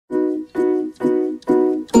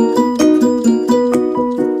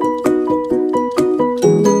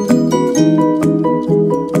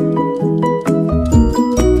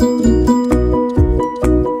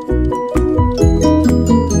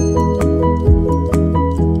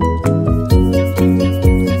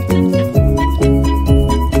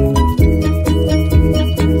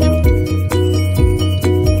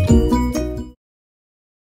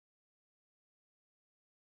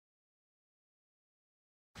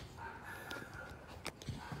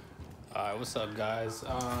Alright, what's up guys?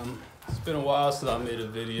 It's been a while since I made a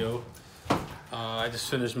video. I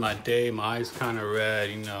just finished my day. My eyes kind of red,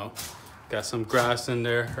 you know. Got some grass in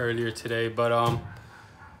there earlier today, but look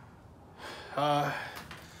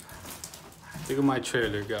at my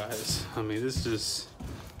trailer, guys. I mean, this just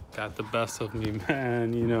got the best of me,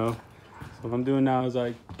 man, you know. So what I'm doing now is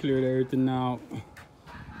I cleared everything out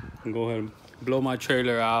and go ahead and blow my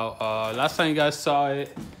trailer out. Last time you guys saw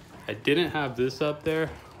it, I didn't have this up there.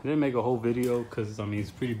 I didn't make a whole video because I mean it's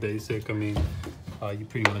pretty basic. I mean you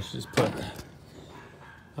pretty much just put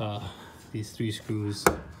these 3 screws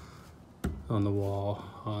on the wall.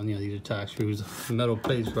 You know, these are tack screws, metal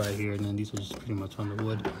plates right here, and then these are just pretty much on the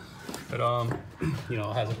wood. But you know,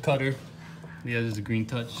 it has a cutter. The other is a Green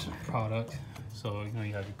Touch product, so you know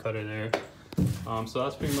you have your cutter there. So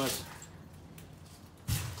that's pretty much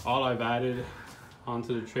all I've added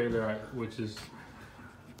onto the trailer, which is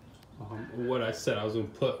what I said I was gonna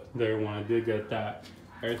put there when I did get that.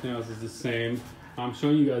 Everything else is the same. I'm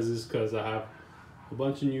showing you guys this because I have a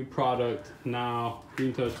bunch of new product now,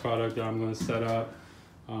 Green Touch product that I'm gonna set up.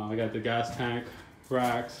 I got the gas tank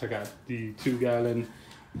racks. I got the 2-gallon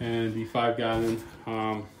and the 5-gallon.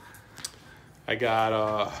 I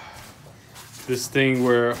got this thing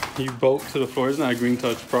where you bolt to the floor. It's not a Green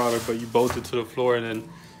Touch product, but you bolt it to the floor and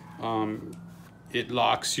then it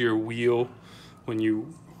locks your wheel when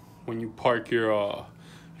you park your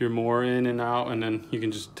mower in and out, and then you can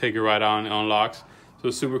just take it right out and it unlocks. So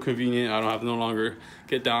it's super convenient. I don't have to no longer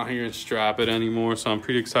get down here and strap it anymore. So I'm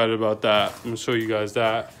pretty excited about that. I'm gonna show you guys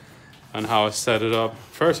that and how I set it up.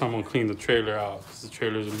 First, I'm gonna clean the trailer out because the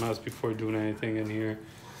trailer's a mess before doing anything in here.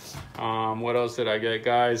 What else did I get,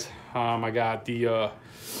 guys? I got the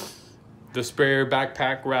sprayer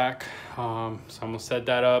backpack rack. So I'm gonna set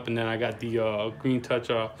that up, and then I got the Green Touch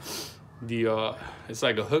it's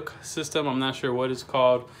like a hook system. I'm not sure what it's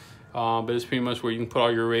called, but it's pretty much where you can put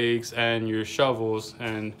all your rakes and your shovels,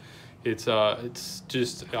 and it's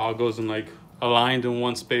just, it all goes in like aligned in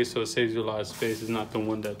one space, so it saves you a lot of space. It's not the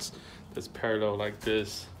one that's parallel like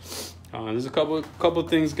this. There's a couple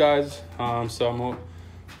things, guys. So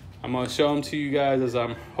I'm gonna show them to you guys as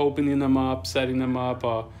I'm opening them up, setting them up.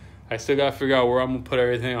 I still gotta figure out where I'm gonna put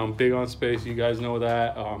everything. I'm big on space, you guys know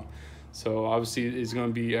that. So obviously it's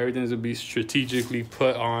gonna be, everything's gonna be strategically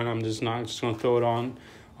put on. I'm just not just gonna throw it on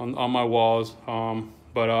my walls.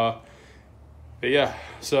 But yeah.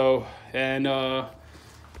 So, and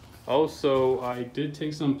also I did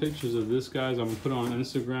take some pictures of this, guys. I'm gonna put it on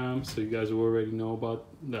Instagram, so you guys will already know about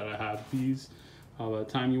that. I have these by the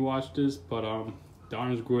time you watch this. But the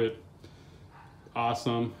arms grip,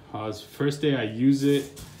 awesome. It's the first day I use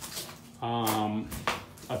it. I'll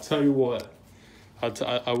tell you what.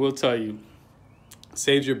 I will tell you,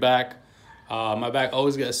 saves your back. My back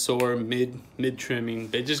always gets sore mid trimming.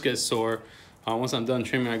 They just get sore. Once I'm done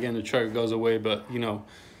trimming, I get in the truck, it goes away. But you know,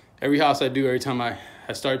 every house I do, every time I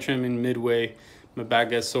start trimming midway, my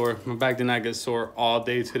back gets sore. My back did not get sore all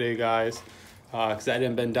day today, guys, because I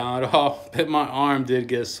didn't bend down at all. But my arm did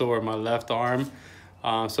get sore, my left arm.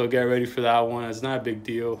 So get ready for that one. It's not a big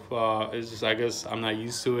deal. It's just, I guess I'm not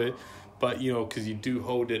used to it. But, you know, because you do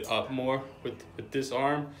hold it up more with this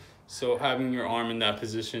arm. So having your arm in that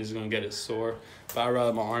position is going to get it sore. But I'd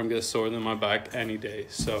rather my arm get sore than my back any day.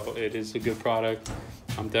 So it is a good product.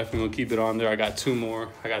 I'm definitely going to keep it on there. I got 2 more.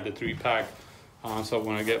 I got the 3-pack. So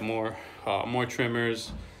when I get more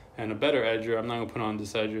trimmers and a better edger, I'm not going to put on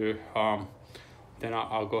this edger. Then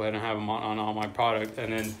I'll go ahead and have them on all my product.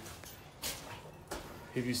 And then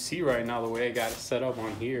if you see right now the way I got it set up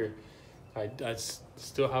on here, I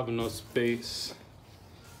still have enough space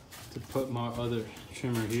to put my other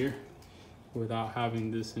trimmer here without having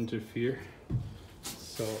this interfere.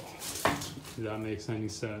 So if that makes any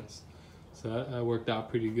sense. So that worked out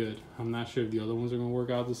pretty good. I'm not sure if the other ones are gonna work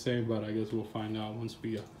out the same, but I guess we'll find out once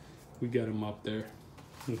we get them up there.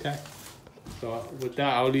 Okay. So with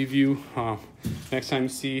that, I'll leave you. Next time you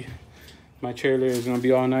see my trailer is gonna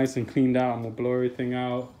be all nice and cleaned out. I'm gonna blow everything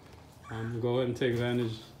out. Go ahead and take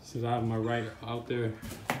advantage, since I have my right out there,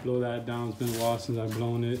 blow that down. It's been a while since I've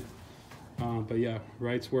blown it. But yeah,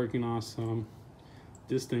 right's working awesome.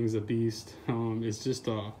 This thing's a beast. It's just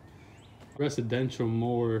a residential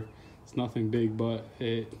mower. It's nothing big, but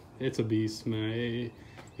it's a beast, man.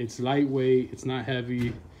 It's lightweight, it's not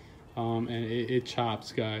heavy, and it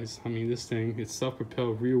chops, guys. I mean, this thing, it's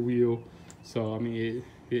self-propelled rear wheel. So I mean,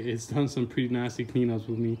 it's done some pretty nasty cleanups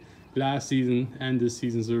with me. Last season and this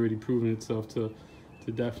season's already proven itself to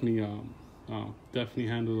definitely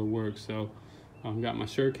handle the work. So got my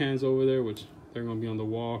shirt cans over there, which they're gonna be on the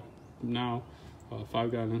wall now.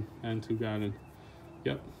 5-gallon and 2-gallon.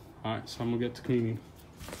 Yep. All right, so I'm gonna get to cleaning.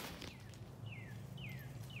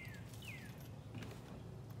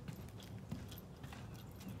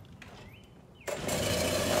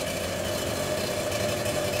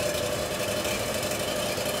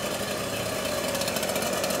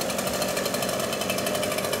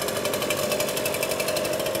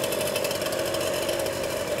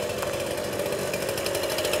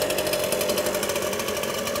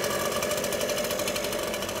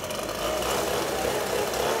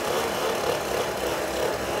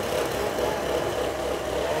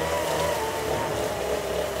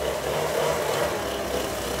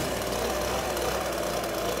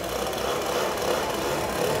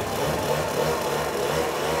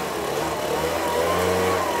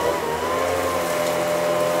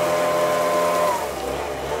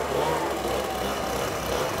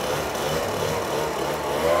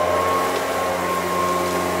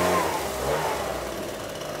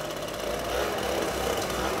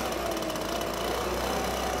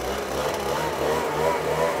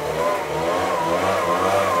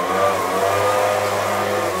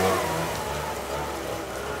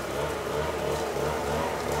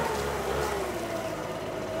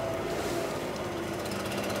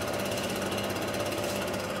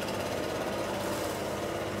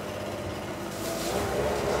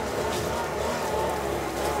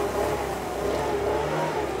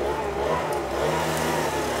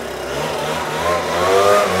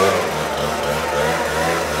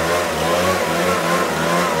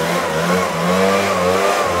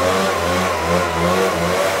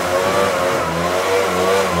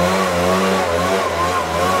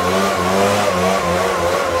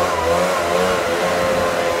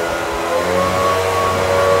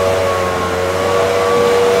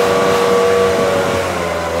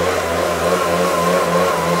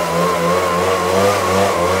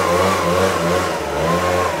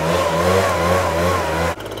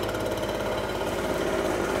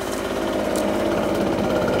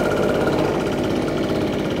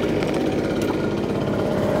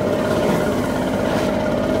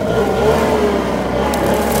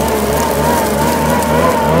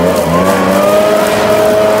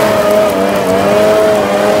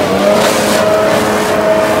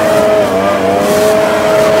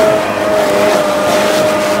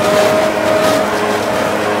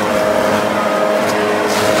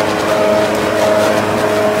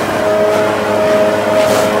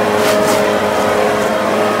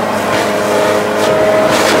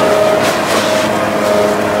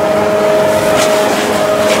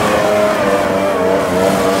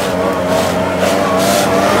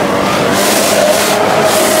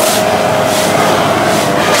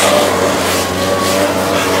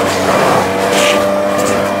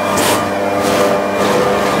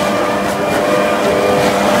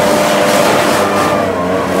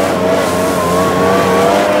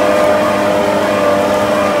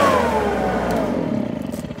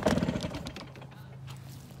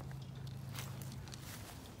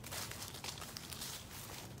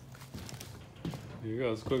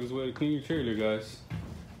 clean your trailer, guys.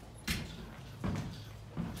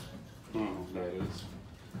 Oh, there it is.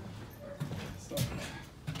 So,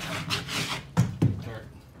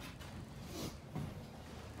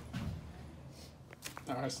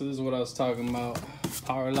 Alright, so this is what I was talking about.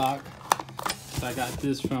 Power lock. So I got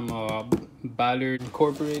this from Ballard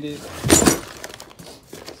Incorporated.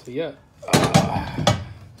 So yeah,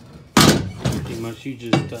 pretty much you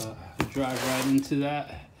just drive right into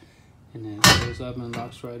that, and then it goes up and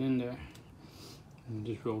locks right in there, and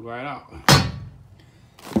just roll right out.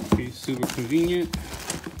 Pretty super convenient.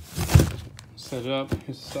 Set up.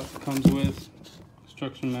 Here's the stuff it comes with.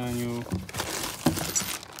 Instruction manual.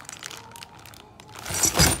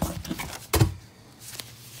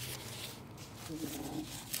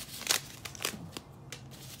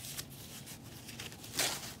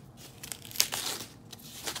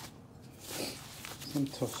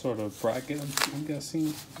 Some sort of bracket, I'm guessing,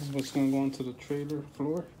 is what's going to go into the trailer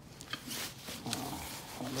floor.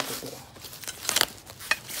 I'll look at the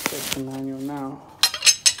instruction manual now.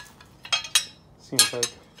 Seems like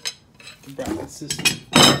the bracket system.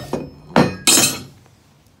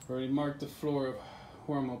 Already marked the floor of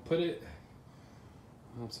where I'm going to put it.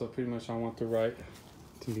 So pretty much I want the right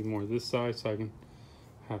to be more this side so I can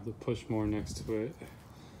have the push more next to it.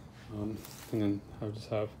 And then I'll just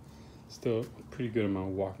have still a pretty good amount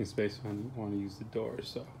of walking space if I want to use the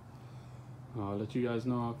doors. So I'll let you guys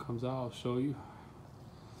know how it comes out. I'll show you.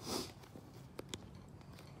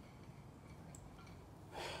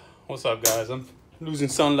 What's up, guys? I'm losing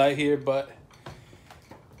sunlight here, but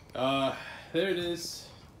there it is.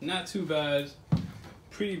 Not too bad.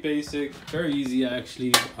 Pretty basic. Very easy,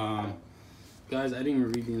 actually. Guys, I didn't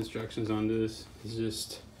even read the instructions on this. It's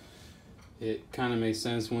just, it kind of makes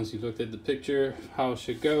sense once you looked at the picture how it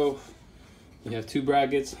should go. You have two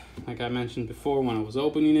brackets, like I mentioned before when I was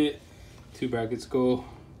opening it. Two brackets go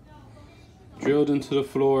drilled into the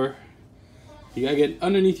floor. You gotta get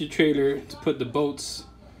underneath your trailer to put the bolts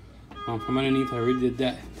from underneath. I already did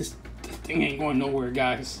that. This thing ain't going nowhere,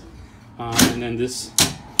 guys. And then this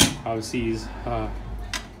obviously is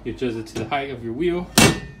you adjust it to the height of your wheel.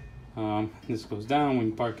 This goes down when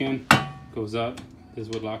you park in, goes up. This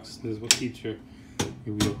is what locks. This is what keeps your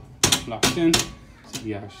wheel locked in. So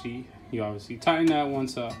you obviously tighten that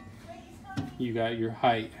once you got your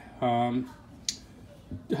height.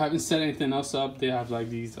 Haven't set anything else up. They have like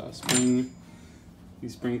these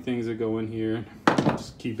spring things that go in here.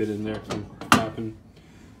 Just keep it in there from happening.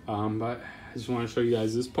 But I just want to show you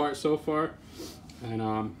guys this part so far,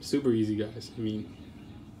 and super easy, guys. I mean,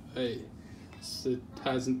 hey, it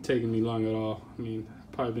hasn't taken me long at all. I mean,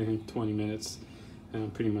 probably been 20 minutes, and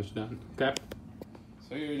I'm pretty much done. Okay,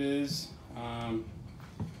 so here it is.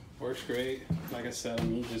 Works great. Like I said, I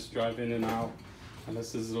mean, you just drive in and out.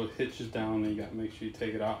 Unless this little hitch is down, then you gotta make sure you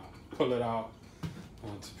take it out, pull it out.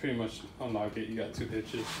 To pretty much unlock it, you got two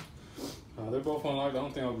hitches. They're both unlocked. I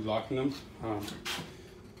don't think I'll be locking them.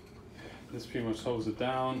 This pretty much holds it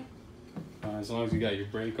down. As long as you got your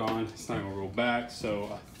brake on, it's not gonna roll back.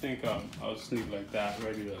 So I think I'll just leave it like that,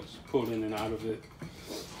 ready to just pull in and out of it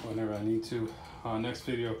whenever I need to. Next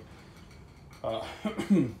video, I'll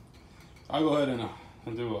go ahead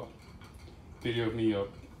and do a video of me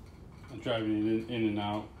driving in and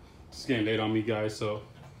out. It's getting late on me, guys, so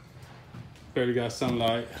barely got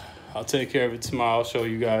sunlight. I'll take care of it tomorrow. I'll show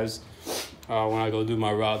you guys when I go do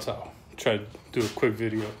my routes. I'll try to do a quick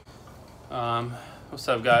video. What's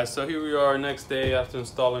up, guys? So here we are, next day after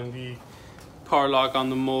installing the power lock on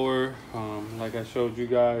the mower. Like I showed you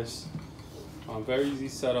guys, very easy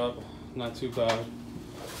setup, not too bad.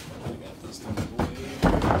 I got this thing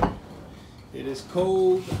away. It is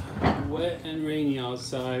cold, wet, and rainy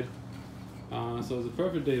outside. So it's a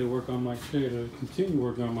perfect day to work on my trailer, continue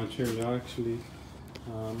working on my trailer, actually.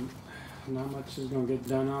 Not much is going to get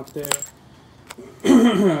done out there.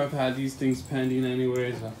 I've had these things pending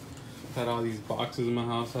anyways. I've had all these boxes in my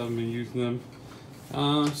house, I haven't been using them.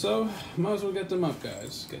 So, might as well get them up,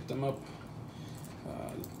 guys. Get them up.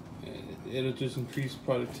 It'll just increase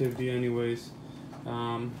productivity anyways.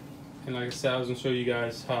 And like I said, I was going to show you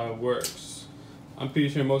guys how it works. I'm pretty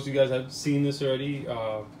sure most of you guys have seen this already.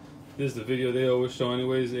 This is the video they always show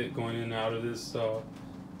anyways, it going in and out of this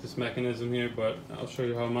this mechanism here, but I'll show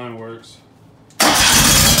you how mine works.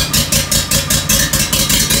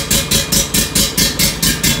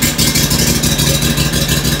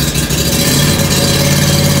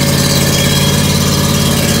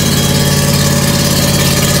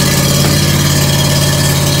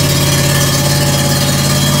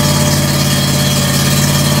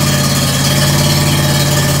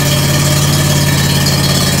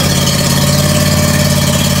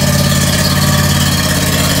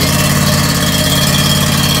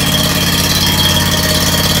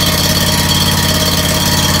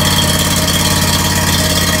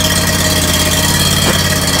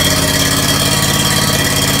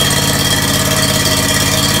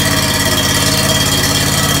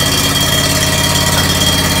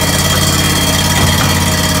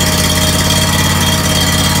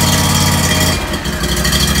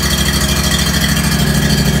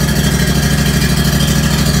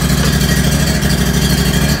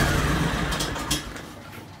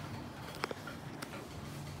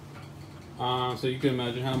 So you can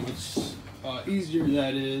imagine how much easier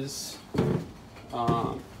that is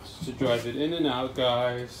to drive it in and out,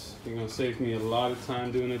 guys. You're gonna save me a lot of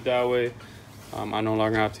time doing it that way. I no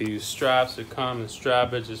longer have to use straps to come and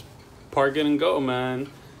strap it. Just park it and go, man.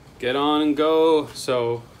 Get on and go.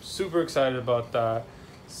 So super excited about that.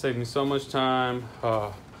 Save me so much time.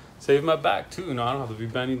 Save my back too. You know, I don't have to be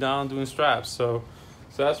bending down doing straps. So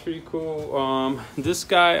that's pretty cool. This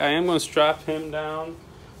guy, I am gonna strap him down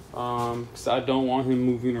because I don't want him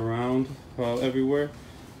moving around everywhere.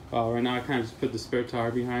 Right now I kind of just put the spare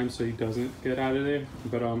tire behind him so he doesn't get out of there.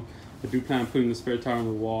 But I do plan on putting the spare tire on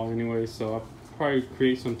the wall anyway. So I'll probably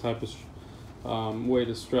create some type of way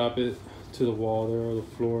to strap it to the wall there or the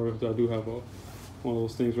floor. I do have one of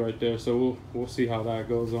those things right there. So we'll see how that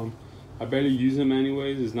goes. I barely use them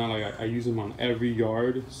anyways. It's not like I use them on every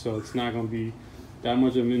yard, so it's not gonna be that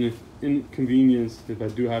much of an inconvenience if I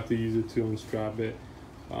do have to use it to unstrap it.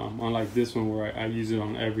 Unlike this one where I use it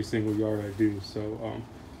on every single yard I do. So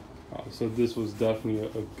this was definitely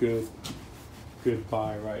a good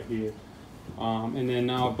buy right here. And then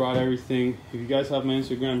now I brought everything. If you guys have my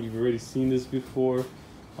Instagram, you've already seen this before.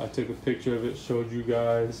 I took a picture of it, showed you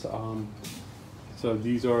guys. So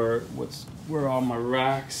these are where all my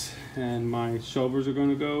racks and my shovels are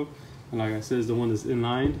gonna go. And like I said, it's the one that's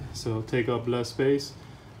inlined, so it'll take up less space.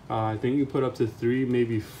 I think you put up to 3,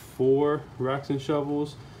 maybe 4 racks and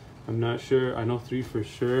shovels. I'm not sure. I know 3 for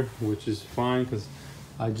sure, which is fine because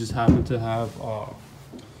I just happen to have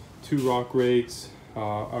 2 rock rakes,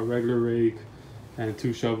 a regular rake, and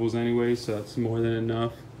 2 shovels anyway, so that's more than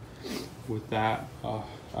enough. With that, I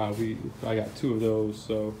got 2 of those,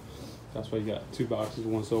 so that's why you got 2 boxes,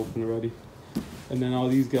 one's open already. And then all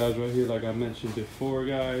these guys right here, like I mentioned before,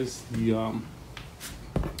 guys, the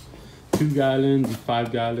 2-gallon, the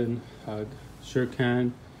 5-gallon shirt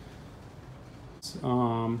can.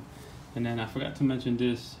 And then I forgot to mention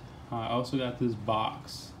this. I also got this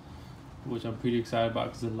box, which I'm pretty excited about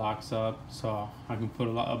because it locks up, so I can put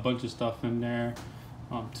a bunch of stuff in there,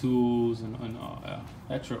 tools and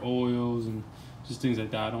extra oils and just things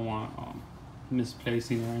like that. I don't want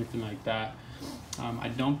misplacing or anything like that. I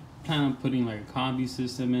don't plan on putting like a combi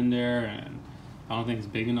system in there, and I don't think it's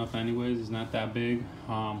big enough anyways. It's not that big.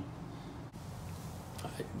 I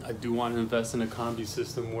do want to invest in a combi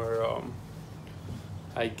system where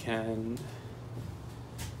I can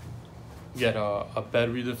get a bed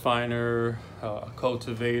redefiner, a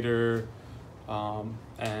cultivator,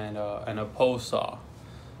 and a pole saw.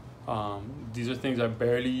 These are things I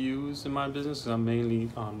barely use in my business because I'm mainly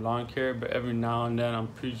lawn care, but every now and then I'm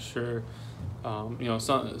pretty sure you know,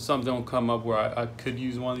 something will come up where I could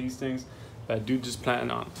use one of these things. But I do just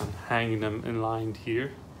plan on hanging them in line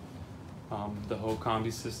here. The whole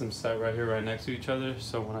combi system set right here, right next to each other,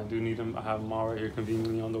 so when I do need them, I have them all right here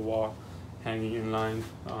conveniently on the wall, hanging in line.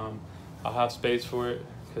 I'll have space for it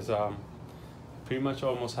because pretty much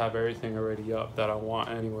almost have everything already up that I want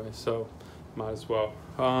anyway, so might as well.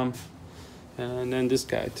 And then this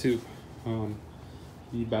guy too,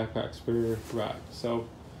 the backpack sprayer rack. So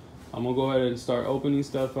I'm gonna go ahead and start opening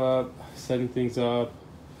stuff up, setting things up.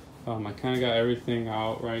 I kind of got everything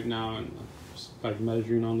out right now and just like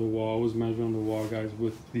measuring on the wall. I was measuring on the wall, guys,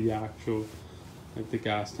 with the actual, like the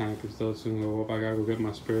gas tank and stuff. So I gotta go get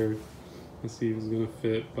my sprayer and see if it's gonna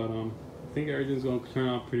fit. But I think everything's gonna turn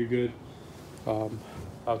out pretty good.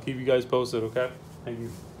 I'll keep you guys posted, okay? Thank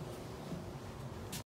you.